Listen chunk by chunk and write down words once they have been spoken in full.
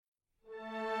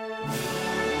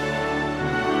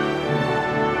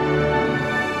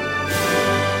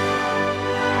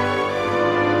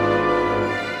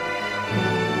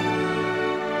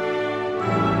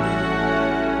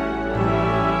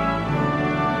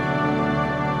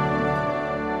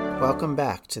Welcome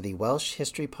back to the Welsh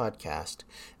History Podcast,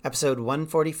 episode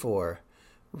 144,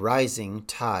 Rising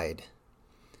Tide.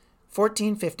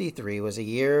 1453 was a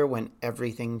year when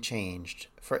everything changed.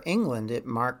 For England, it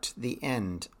marked the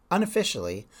end,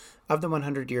 unofficially, of the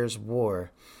 100 Years'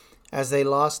 War, as they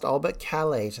lost all but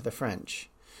Calais to the French,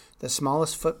 the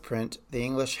smallest footprint the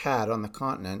English had on the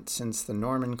continent since the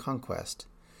Norman conquest.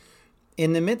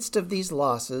 In the midst of these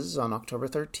losses, on October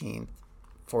 13th,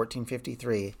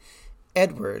 1453,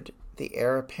 Edward, the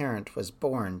heir apparent, was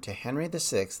born to Henry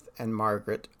VI and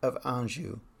Margaret of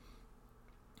Anjou.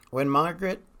 When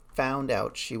Margaret found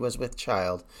out she was with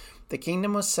child, the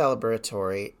kingdom was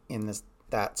celebratory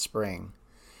that spring.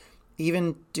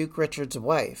 Even Duke Richard's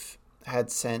wife had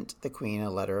sent the Queen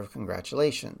a letter of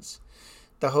congratulations.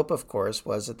 The hope, of course,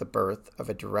 was that the birth of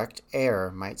a direct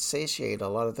heir might satiate a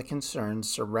lot of the concerns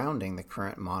surrounding the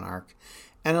current monarch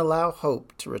and allow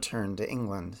hope to return to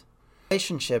England. The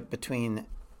relationship between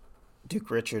Duke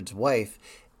Richard's wife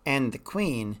and the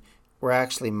Queen were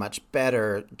actually much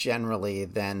better generally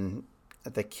than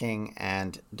the King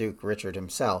and Duke Richard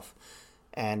himself,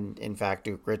 and in fact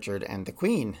Duke Richard and the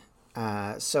Queen.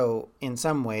 So in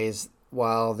some ways,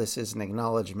 while this is an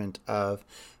acknowledgement of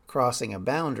crossing of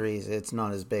boundaries, it's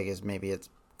not as big as maybe it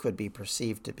could be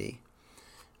perceived to be.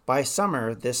 By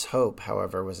summer, this hope,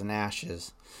 however, was in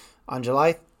ashes. On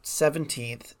July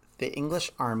 17th, the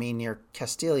English army near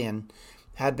Castilian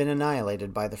had been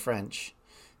annihilated by the French.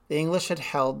 The English had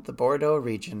held the Bordeaux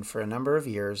region for a number of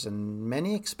years, and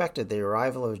many expected the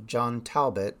arrival of John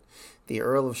Talbot, the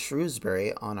Earl of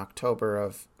Shrewsbury, on October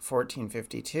of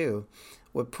 1452,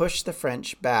 would push the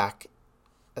French back,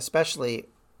 especially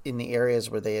in the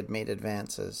areas where they had made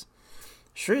advances.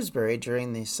 Shrewsbury,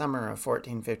 during the summer of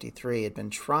 1453, had been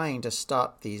trying to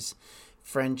stop these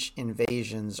French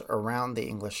invasions around the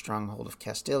English stronghold of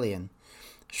Castilian.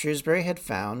 Shrewsbury had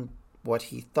found what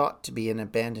he thought to be an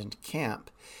abandoned camp,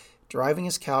 driving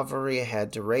his cavalry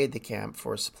ahead to raid the camp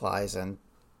for supplies and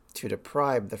to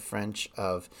deprive the French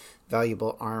of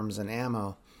valuable arms and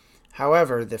ammo.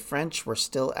 However, the French were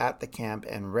still at the camp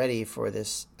and ready for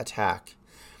this attack.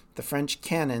 The French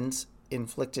cannons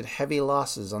inflicted heavy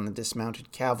losses on the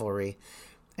dismounted cavalry,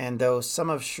 and though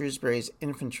some of Shrewsbury's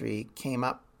infantry came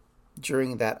up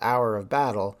during that hour of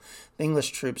battle, the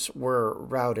English troops were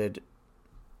routed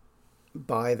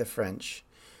by the French.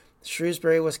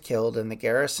 Shrewsbury was killed, and the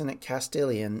garrison at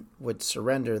Castilian would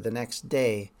surrender the next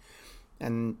day,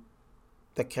 and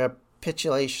the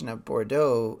capitulation of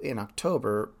Bordeaux in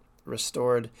October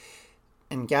restored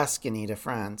Gascony to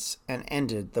France and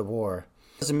ended the war.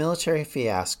 It was a military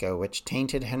fiasco which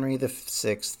tainted Henry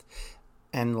VI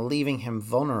and leaving him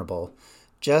vulnerable,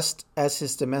 just as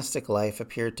his domestic life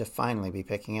appeared to finally be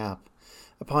picking up.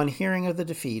 Upon hearing of the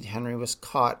defeat, Henry was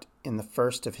caught in the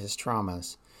first of his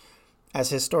traumas. As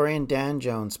historian Dan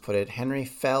Jones put it, Henry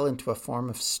fell into a form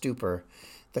of stupor,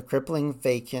 the crippling,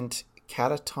 vacant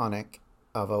catatonic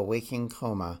of a waking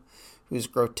coma, whose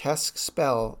grotesque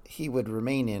spell he would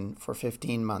remain in for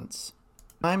 15 months.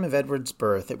 At the time of Edward's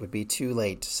birth, it would be too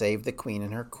late to save the Queen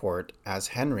and her court, as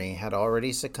Henry had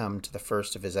already succumbed to the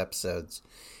first of his episodes.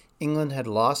 England had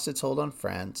lost its hold on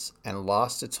France, and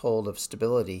lost its hold of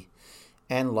stability,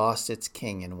 and lost its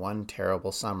king in one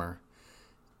terrible summer.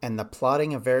 And the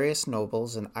plotting of various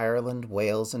nobles in Ireland,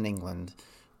 Wales, and England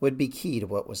would be key to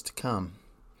what was to come.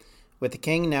 With the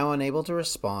king now unable to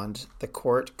respond, the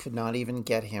court could not even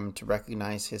get him to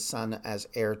recognize his son as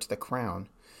heir to the crown,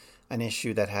 an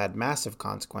issue that had massive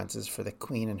consequences for the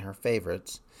Queen and her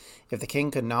favorites. If the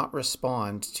king could not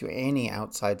respond to any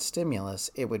outside stimulus,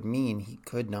 it would mean he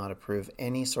could not approve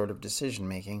any sort of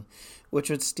decision-making, which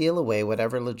would steal away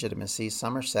whatever legitimacy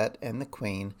Somerset and the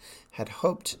Queen had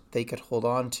hoped they could hold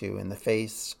on to in the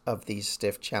face of these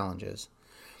stiff challenges.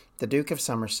 The Duke of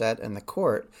Somerset and the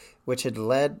court, which had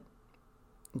led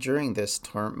during this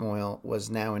turmoil, was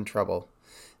now in trouble.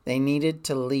 They needed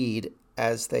to lead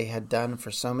as they had done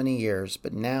for so many years,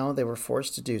 but now they were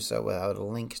forced to do so without a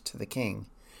link to the king.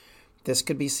 This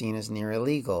could be seen as near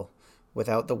illegal,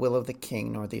 without the will of the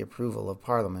king nor the approval of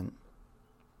Parliament.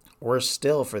 Worse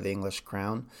still for the English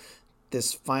crown,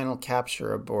 this final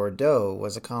capture of Bordeaux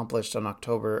was accomplished on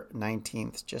October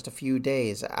 19th, just a few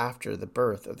days after the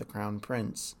birth of the crown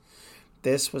prince.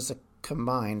 This was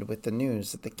combined with the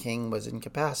news that the king was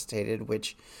incapacitated,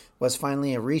 which was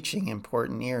finally reaching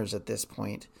important ears at this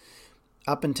point.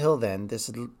 Up until then, this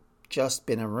had just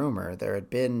been a rumor. There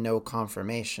had been no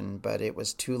confirmation, but it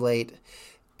was too late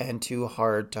and too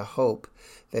hard to hope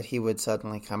that he would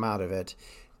suddenly come out of it,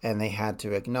 and they had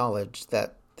to acknowledge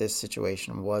that this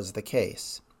situation was the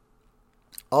case.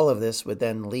 All of this would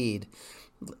then lead,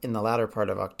 in the latter part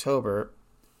of October,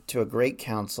 to a great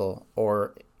council,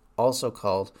 or also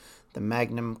called the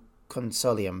Magnum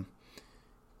Concilium.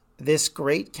 This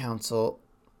great council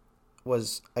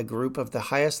was a group of the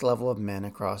highest level of men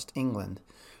across England.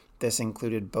 This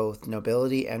included both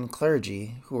nobility and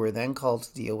clergy, who were then called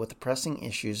to deal with the pressing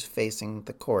issues facing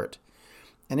the court.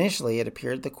 Initially, it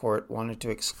appeared the court wanted to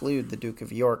exclude the Duke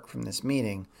of York from this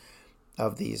meeting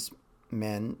of these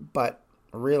men, but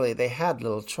really they had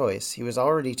little choice. He was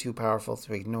already too powerful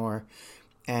to ignore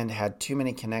and had too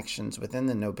many connections within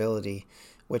the nobility,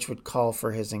 which would call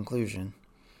for his inclusion.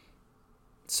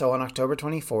 So on October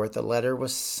 24th, a letter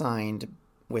was signed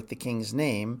with the king's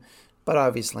name, but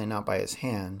obviously not by his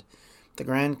hand. The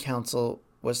Grand Council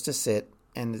was to sit,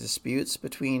 and the disputes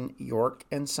between York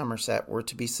and Somerset were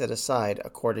to be set aside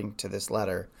according to this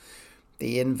letter.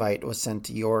 The invite was sent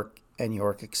to York, and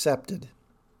York accepted.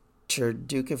 Richard,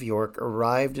 Duke of York,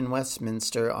 arrived in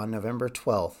Westminster on November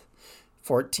 12th,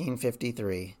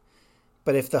 1453.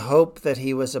 But if the hope that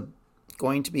he was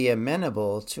going to be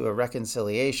amenable to a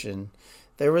reconciliation,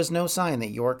 there was no sign that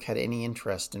York had any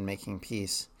interest in making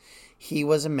peace. He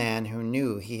was a man who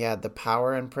knew he had the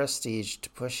power and prestige to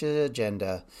push his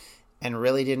agenda and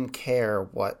really didn't care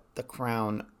what the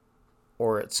crown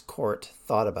or its court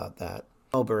thought about that.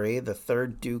 Mulberry, the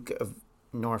third Duke of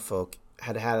Norfolk,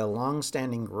 had a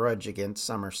long-standing grudge against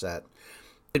Somerset.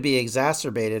 It would be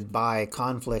exacerbated by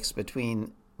conflicts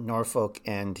between Norfolk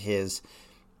and his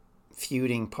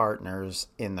feuding partners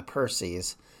in the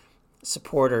Percys,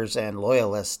 supporters and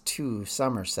loyalists to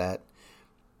Somerset.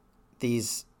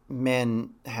 These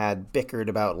men had bickered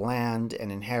about land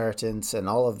and inheritance, and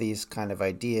all of these kind of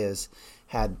ideas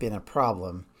had been a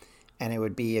problem, and it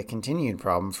would be a continued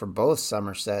problem for both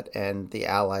Somerset and the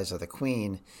allies of the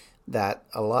Queen, that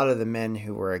a lot of the men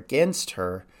who were against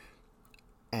her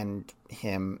and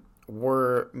him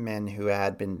were men who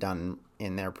had been done,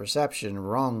 in their perception,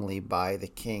 wrongly by the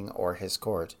king or his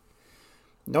court.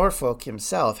 Norfolk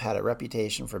himself had a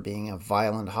reputation for being a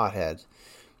violent hothead.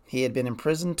 He had been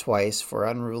imprisoned twice for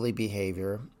unruly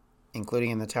behavior,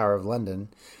 including in the Tower of London,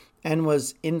 and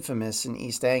was infamous in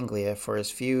East Anglia for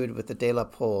his feud with the De la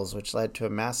Poles, which led to a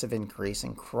massive increase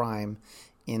in crime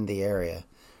in the area.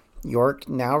 York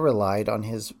now relied on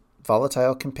his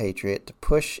volatile compatriot to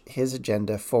push his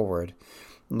agenda forward.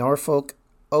 Norfolk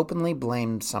openly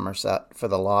blamed Somerset for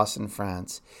the loss in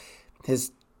France.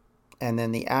 And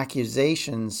then the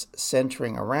accusations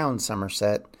centering around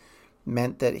Somerset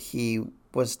meant that he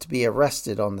was to be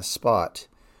arrested on the spot.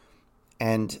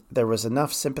 And there was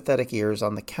enough sympathetic ears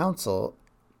on the council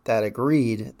that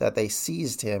agreed that they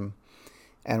seized him,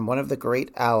 and one of the great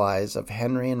allies of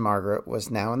Henry and Margaret was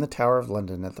now in the Tower of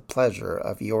London at the pleasure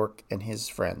of York and his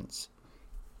friends.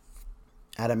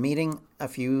 At a meeting a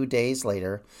few days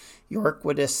later, York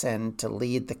would ascend to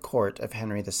lead the court of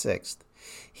Henry VI.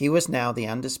 He was now the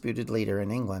undisputed leader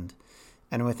in England,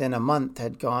 and within a month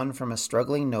had gone from a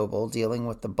struggling noble dealing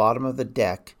with the bottom of the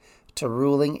deck to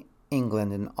ruling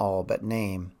England in all but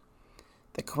name.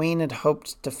 The Queen had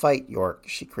hoped to fight York.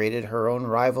 She created her own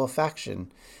rival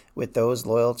faction, with those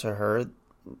loyal to her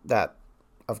that,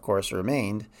 of course,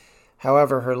 remained.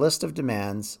 However, her list of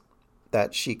demands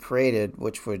that she created,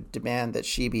 which would demand that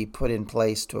she be put in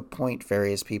place to appoint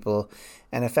various people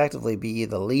and effectively be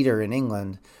the leader in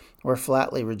England, were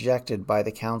flatly rejected by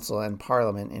the Council and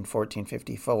Parliament in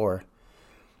 1454.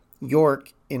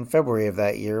 York, in February of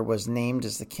that year, was named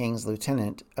as the King's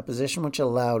Lieutenant, a position which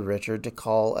allowed Richard to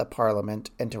call a Parliament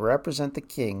and to represent the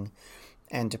King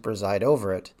and to preside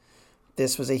over it.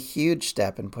 This was a huge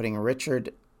step in putting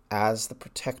Richard as the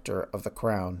protector of the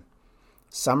crown.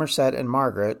 Somerset and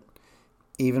Margaret,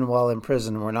 even while in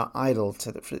prison, were not idle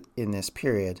in this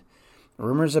period.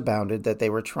 Rumors abounded that they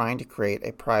were trying to create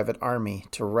a private army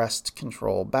to wrest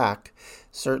control back.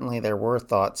 Certainly there were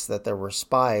thoughts that there were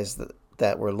spies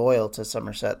that were loyal to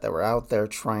Somerset that were out there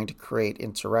trying to create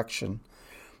insurrection.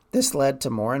 This led to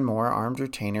more and more armed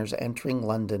retainers entering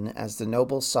London as the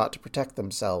nobles sought to protect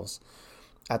themselves.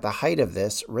 At the height of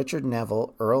this, Richard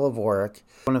Neville, Earl of Warwick,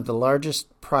 one of the largest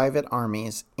private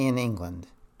armies in England,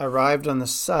 arrived on the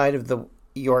side of the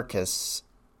Yorkists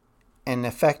and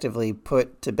effectively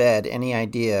put to bed any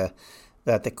idea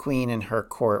that the Queen and her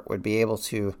court would be able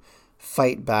to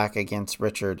fight back against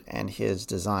Richard and his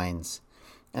designs.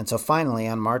 And so finally,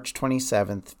 on March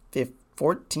 27th,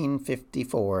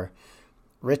 1454,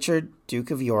 Richard,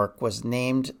 Duke of York, was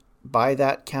named by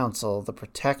that council the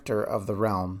protector of the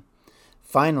realm.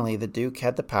 Finally, the Duke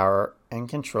had the power and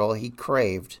control he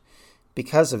craved.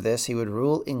 Because of this, he would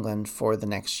rule England for the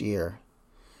next year.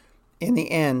 In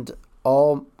the end,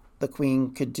 all the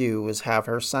Queen could do was have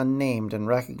her son named and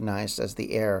recognized as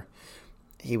the heir.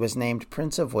 he was named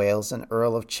Prince of Wales and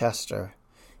Earl of Chester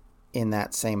in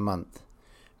that same month.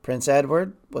 Prince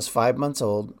Edward was 5 months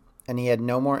old, and he had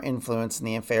no more influence in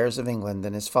the affairs of England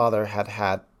than his father had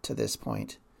had to this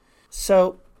point.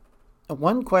 So,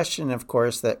 one question, of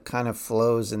course, that kind of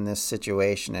flows in this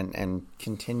situation and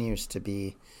continues to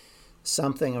be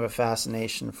something of a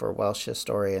fascination for Welsh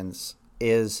historians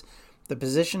is the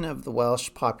position of the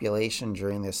Welsh population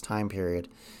during this time period.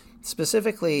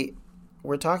 Specifically,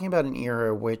 we're talking about an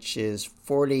era which is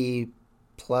 40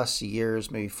 plus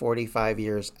years, maybe 45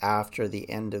 years after the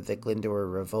end of the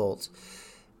Glyndŵr Revolt,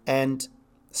 and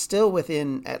still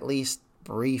within at least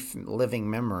brief living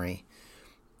memory.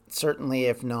 Certainly,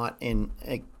 if not in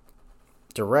a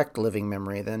direct living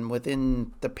memory, then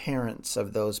within the parents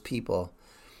of those people.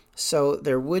 So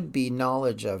there would be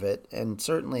knowledge of it, and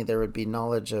certainly there would be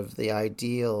knowledge of the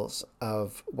ideals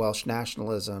of Welsh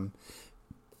nationalism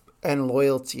and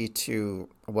loyalty to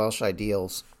Welsh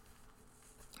ideals.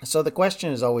 So the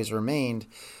question has always remained,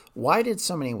 why did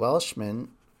so many Welshmen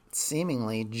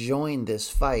seemingly join this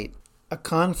fight, a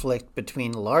conflict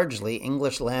between largely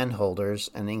English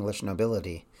landholders and English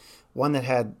nobility, one that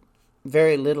had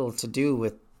very little to do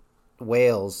with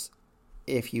Wales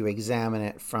if you examine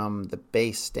it from the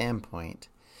base standpoint.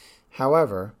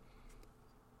 However,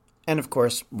 and of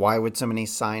course, why would somebody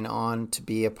sign on to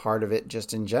be a part of it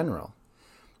just in general?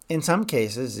 In some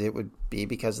cases, it would be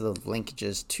because of the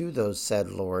linkages to those said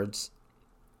lords.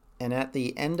 And at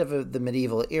the end of the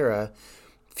medieval era,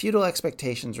 feudal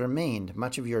expectations remained.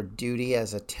 Much of your duty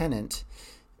as a tenant,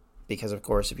 because of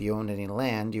course, if you owned any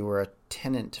land, you were a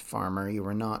tenant farmer. You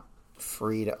were not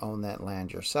free to own that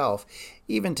land yourself.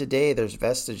 Even today, there's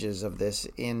vestiges of this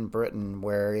in Britain,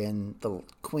 wherein the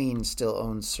Queen still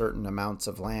owns certain amounts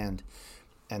of land,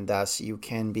 and thus you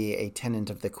can be a tenant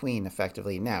of the Queen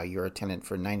effectively. Now, you're a tenant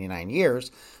for 99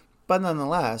 years, but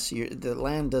nonetheless, the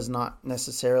land does not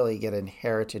necessarily get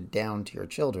inherited down to your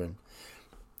children.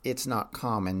 It's not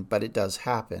common, but it does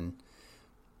happen.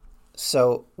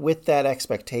 So with that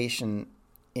expectation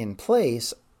in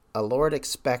place, a lord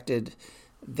expected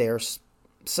their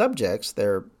subjects,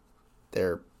 their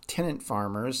tenant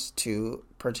farmers, to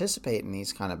participate in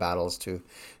these kind of battles, to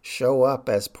show up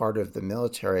as part of the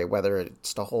military, whether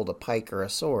it's to hold a pike or a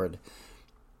sword.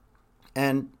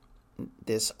 And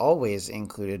this always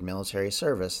included military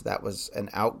service. That was an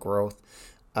outgrowth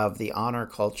of the honor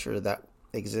culture that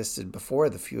existed before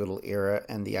the feudal era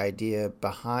and the idea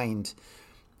behind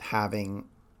having...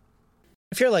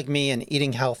 If you're like me and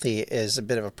eating healthy is a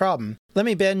bit of a problem, let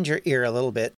me bend your ear a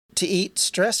little bit to eat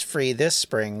stress-free this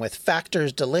spring with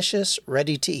Factor's delicious,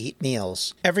 ready-to-eat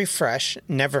meals. Every fresh,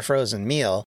 never frozen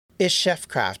meal is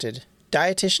chef-crafted,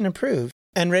 dietitian approved,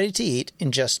 and ready to eat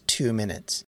in just 2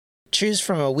 minutes. Choose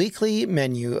from a weekly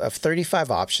menu of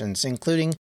 35 options,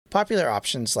 including popular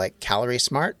options like Calorie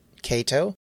Smart,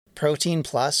 Keto, Protein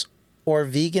Plus, or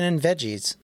Vegan and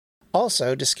Veggies.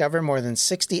 Also, discover more than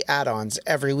 60 add-ons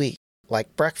every week,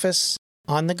 like breakfast,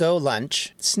 on-the-go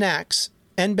lunch, snacks,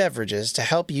 and beverages to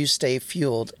help you stay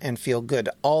fueled and feel good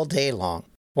all day long.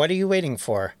 What are you waiting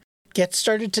for? Get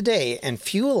started today and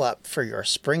fuel up for your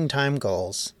springtime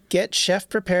goals. Get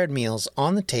chef-prepared meals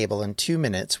on the table in 2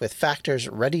 minutes with Factor's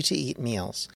ready-to-eat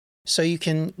meals, so you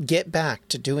can get back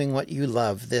to doing what you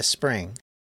love this spring.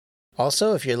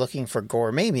 Also, if you're looking for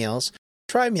gourmet meals,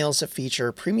 try meals that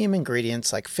feature premium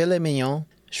ingredients like filet mignon,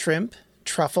 shrimp,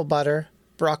 truffle butter,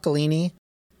 broccolini,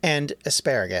 and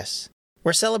asparagus.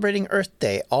 We're celebrating Earth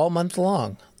Day all month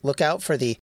long. Look out for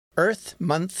the Earth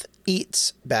Month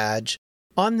Eats badge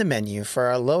on the menu for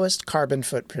our lowest carbon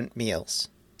footprint meals.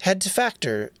 Head to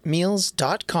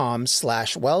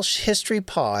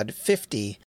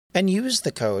factormeals.com/WelshHistoryPod50 and use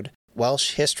the code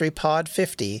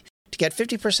WelshHistoryPod50 to get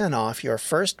 50% off your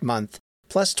first month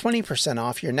plus 20%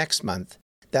 off your next month.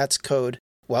 That's code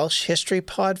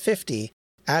WelshHistoryPod50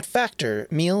 at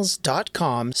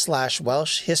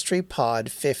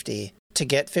factormeals.com/WelshHistoryPod50 to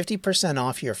get 50%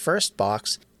 off your first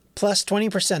box plus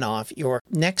 20% off your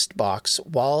next box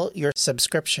while your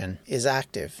subscription is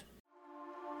active.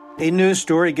 A news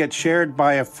story gets shared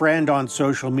by a friend on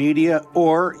social media,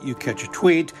 or you catch a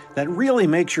tweet that really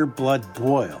makes your blood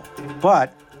boil.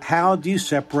 But how do you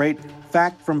separate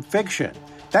fact from fiction?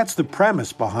 That's the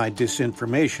premise behind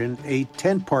Disinformation, a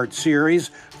 10-part series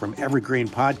from Evergreen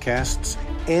Podcasts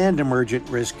and Emergent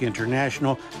Risk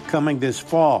International coming this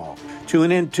fall.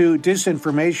 Tune into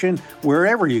Disinformation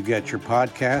wherever you get your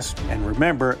podcasts, and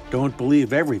remember, don't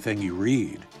believe everything you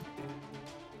read.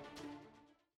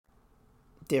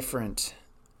 Different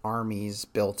armies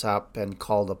built up and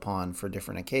called upon for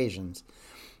different occasions.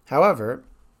 However,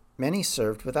 Many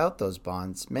served without those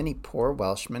bonds. Many poor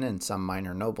Welshmen and some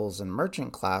minor nobles and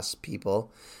merchant class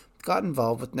people got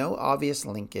involved with no obvious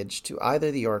linkage to either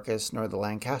the Yorkists nor the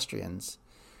Lancastrians.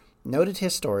 Noted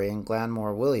historian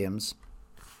Glanmore Williams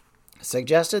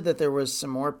suggested that there was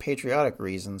some more patriotic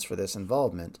reasons for this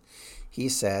involvement. He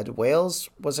said,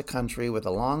 Wales was a country with a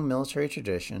long military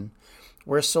tradition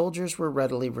where soldiers were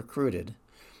readily recruited.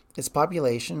 Its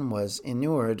population was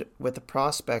inured with the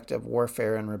prospect of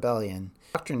warfare and rebellion,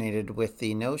 indoctrinated with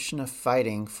the notion of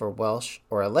fighting for Welsh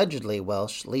or allegedly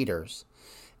Welsh leaders,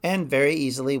 and very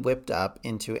easily whipped up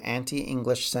into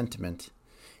anti-English sentiment.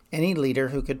 Any leader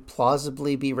who could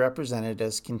plausibly be represented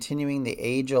as continuing the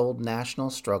age-old national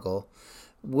struggle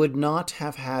would not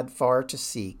have had far to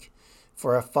seek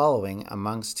for a following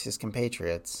amongst his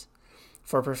compatriots.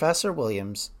 For Professor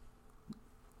Williams,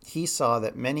 he saw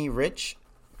that many rich,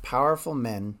 powerful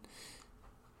men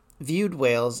viewed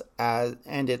Wales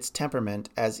and its temperament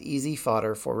as easy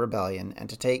fodder for rebellion and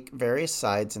to take various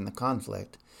sides in the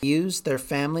conflict. They used their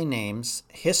family names,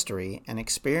 history, and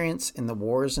experience in the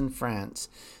wars in France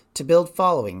to build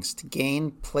followings, to gain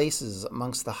places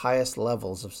amongst the highest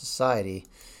levels of society,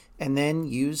 and then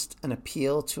used an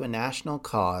appeal to a national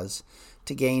cause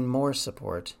to gain more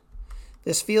support.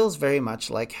 This feels very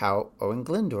much like how Owen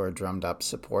Glyndwr drummed up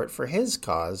support for his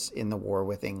cause in the war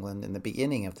with England in the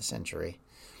beginning of the century.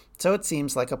 So it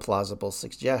seems like a plausible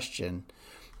suggestion.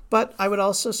 But I would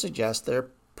also suggest there are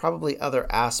probably other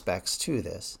aspects to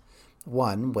this.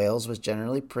 One, Wales was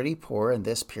generally pretty poor in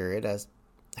this period, as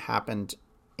happened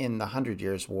in the 100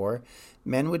 Years' War.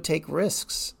 Men would take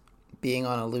risks being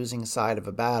on a losing side of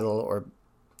a battle or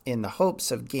in the hopes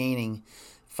of gaining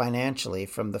financially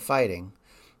from the fighting.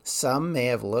 Some may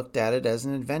have looked at it as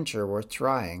an adventure worth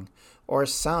trying, or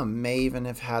some may even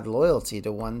have had loyalty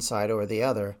to one side or the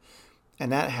other,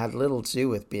 and that had little to do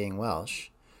with being Welsh.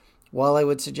 While I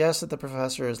would suggest that the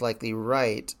professor is likely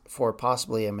right for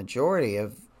possibly a majority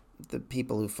of the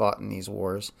people who fought in these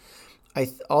wars, I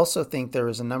also think there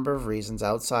is a number of reasons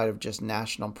outside of just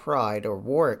national pride or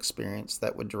war experience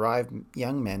that would drive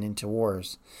young men into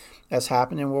wars. As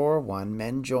happened in World War I,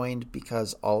 men joined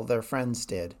because all their friends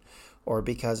did, or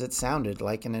because it sounded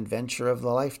like an adventure of the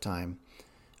lifetime.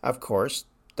 Of course,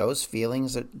 those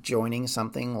feelings of joining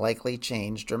something likely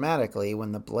changed dramatically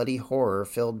when the bloody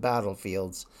horror-filled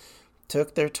battlefields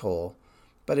took their toll,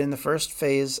 but in the first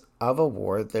phase of a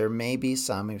war, there may be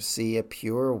some who see a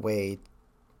pure way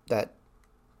that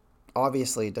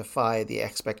obviously defy the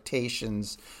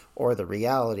expectations or the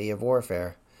reality of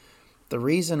warfare. The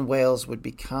reason Wales would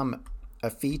become a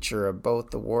feature of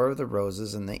both the War of the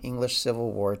Roses and the English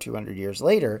Civil War 200 years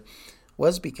later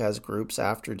was because groups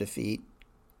after defeat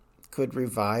could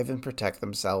revive and protect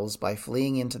themselves by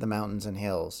fleeing into the mountains and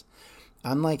hills.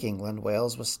 Unlike England,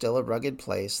 Wales was still a rugged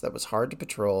place that was hard to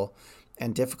patrol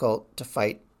and difficult to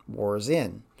fight wars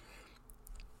in.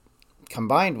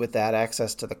 Combined with that,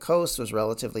 access to the coast was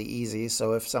relatively easy,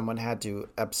 so if someone had to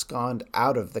abscond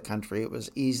out of the country, it was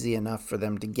easy enough for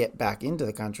them to get back into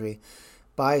the country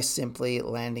by simply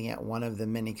landing at one of the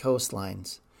many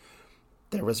coastlines.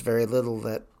 There was very little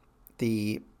that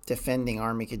the defending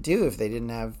army could do if they didn't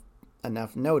have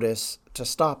enough notice to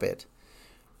stop it.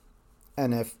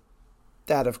 And if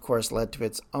that, of course, led to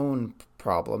its own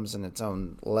problems and its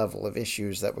own level of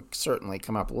issues that would certainly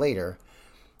come up later.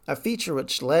 A feature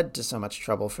which led to so much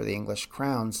trouble for the English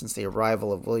crown since the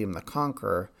arrival of William the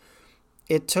Conqueror.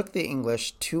 It took the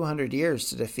English 200 years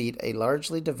to defeat a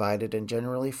largely divided and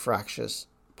generally fractious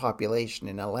population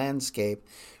in a landscape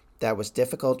that was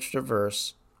difficult to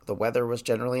traverse, the weather was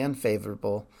generally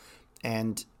unfavorable,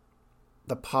 and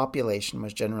the population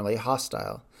was generally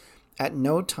hostile. At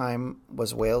no time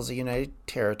was Wales a united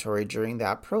territory during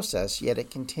that process, yet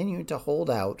it continued to hold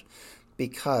out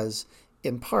because,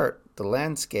 in part, the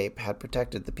landscape had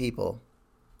protected the people.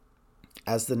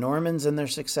 As the Normans and their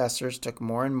successors took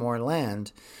more and more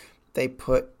land, they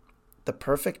put the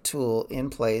perfect tool in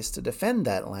place to defend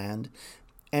that land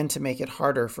and to make it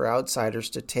harder for outsiders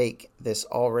to take this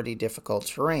already difficult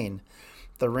terrain.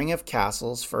 The ring of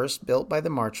castles, first built by the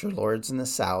Marcher lords in the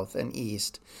south and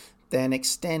east, then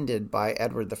extended by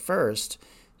Edward I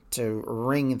to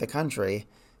ring the country,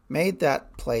 made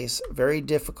that place very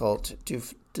difficult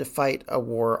to fight a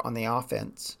war on the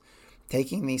offense.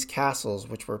 Taking these castles,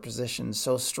 which were positioned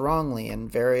so strongly in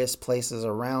various places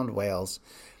around Wales,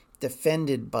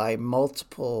 defended by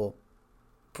multiple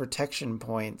protection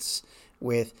points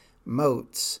with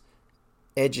moats,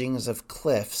 edgings of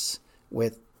cliffs,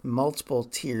 with multiple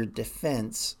tiered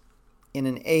defense, in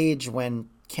an age when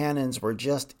cannons were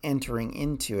just entering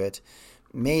into it,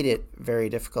 made it very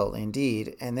difficult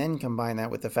indeed. And then combine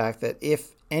that with the fact that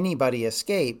if anybody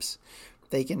escapes,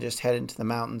 they can just head into the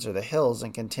mountains or the hills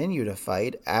and continue to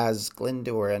fight, as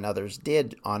Glyndŵr and others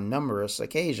did on numerous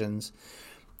occasions.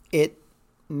 It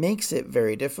makes it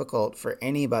very difficult for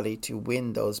anybody to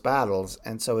win those battles,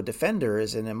 and so a defender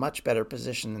is in a much better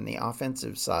position than the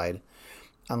offensive side,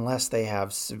 unless they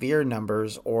have severe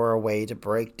numbers or a way to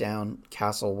break down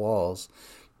castle walls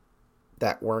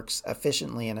that works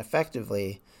efficiently and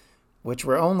effectively, which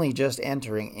we're only just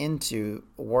entering into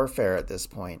warfare at this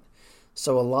point.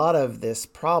 So a lot of this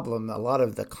problem, a lot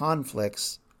of the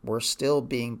conflicts were still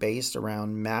being based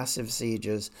around massive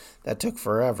sieges that took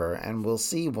forever, and we'll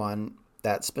see one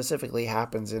that specifically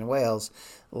happens in Wales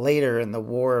later in the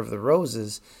War of the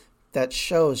Roses that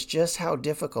shows just how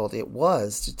difficult it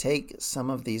was to take some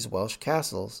of these Welsh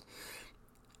castles.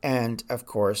 And, of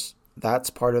course, that's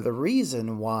part of the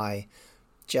reason why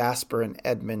Jasper and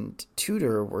Edmund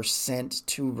Tudor were sent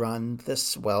to run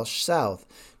the Welsh south,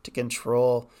 to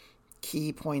control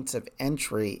key points of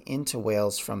entry into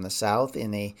Wales from the south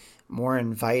in a more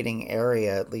inviting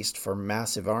area, at least for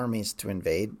massive armies to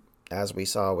invade, as we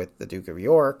saw with the Duke of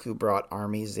York, who brought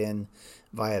armies in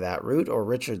via that route, or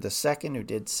Richard II, who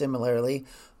did similarly,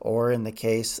 or in the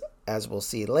case, as we'll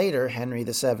see later, Henry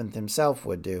VII himself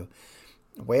would do.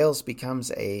 Wales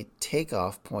becomes a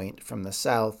takeoff point from the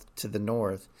south to the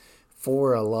north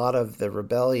for a lot of the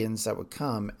rebellions that would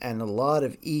come, and a lot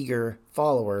of eager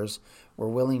followers were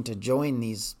willing to join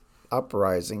these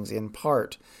uprisings, in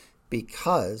part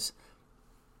because,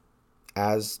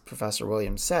 as Professor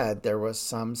Williams said, there was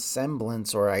some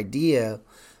semblance or idea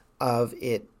of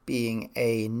it being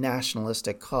a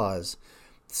nationalistic cause.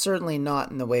 Certainly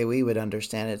not in the way we would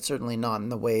understand it, certainly not in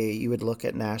the way you would look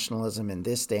at nationalism in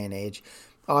this day and age.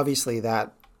 Obviously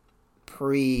that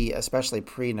especially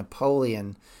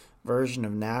pre-Napoleon version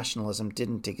of nationalism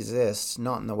didn't exist,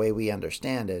 not in the way we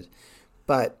understand it,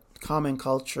 but common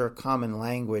culture, common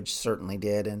language certainly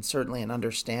did, and certainly an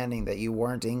understanding that you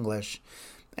weren't English.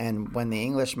 And when the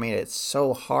English made it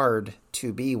so hard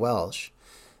to be Welsh,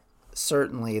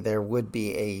 certainly there would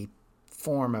be a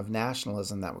form of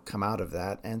nationalism that would come out of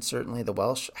that, and certainly the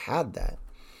Welsh had that.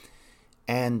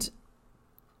 And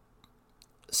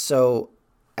so,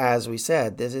 as we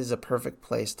said, this is a perfect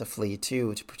place to flee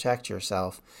to protect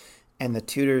yourself, and the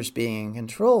Tudors being in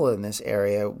control in this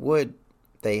area would,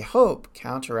 they hope,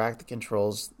 counteract the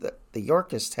controls that the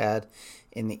Yorkists had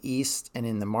in the east and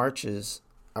in the marches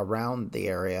around the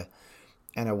area,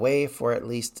 and a way for at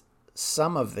least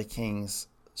some of the king's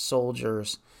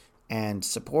soldiers and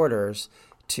supporters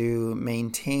to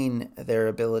maintain their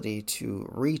ability to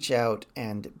reach out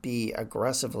and be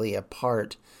aggressively a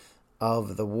part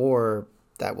of the war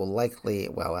that will likely,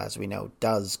 well, as we know,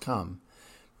 does come.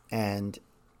 And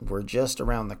we're just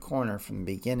around the corner from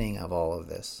the beginning of all of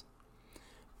this.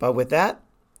 But with that,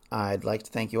 I'd like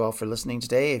to thank you all for listening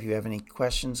today. If you have any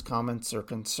questions, comments, or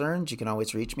concerns, you can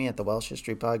always reach me at the Welsh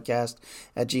History Podcast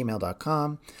at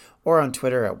gmail.com, or on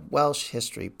Twitter at Welsh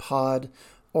History Pod,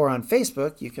 or on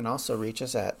Facebook. You can also reach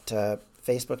us at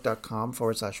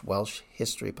facebook.com/Welsh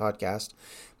History Podcast.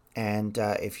 And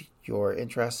if you're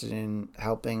interested in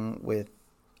helping with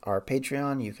our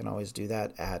Patreon, you can always do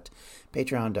that at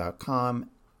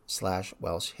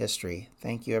patreon.com/Welsh History.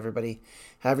 Thank you, everybody.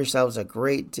 Have yourselves a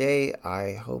great day.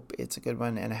 I hope it's a good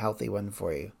one and a healthy one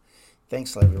for you.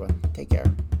 Thanks, everyone. Take care.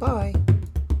 Bye.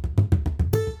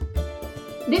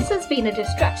 This has been a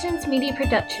Distractions Media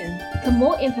production. For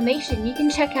more information, you can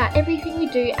check out everything we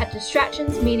do at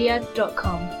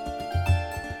distractionsmedia.com.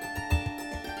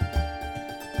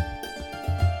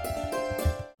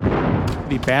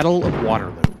 The Battle of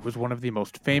Waterloo was one of the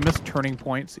most famous turning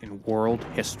points in world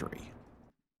history.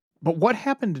 But what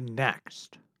happened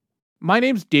next? My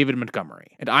name's David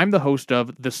Montgomery, and I'm the host of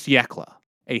The Siècle,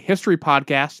 a history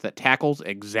podcast that tackles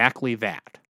exactly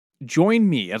that. Join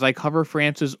me as I cover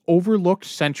France's overlooked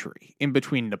century in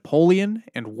between Napoleon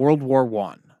and World War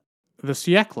I. The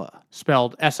Siècle,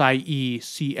 spelled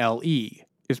S-I-E-C-L-E,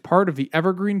 is part of the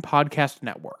Evergreen Podcast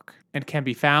Network and can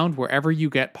be found wherever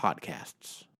you get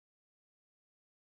podcasts.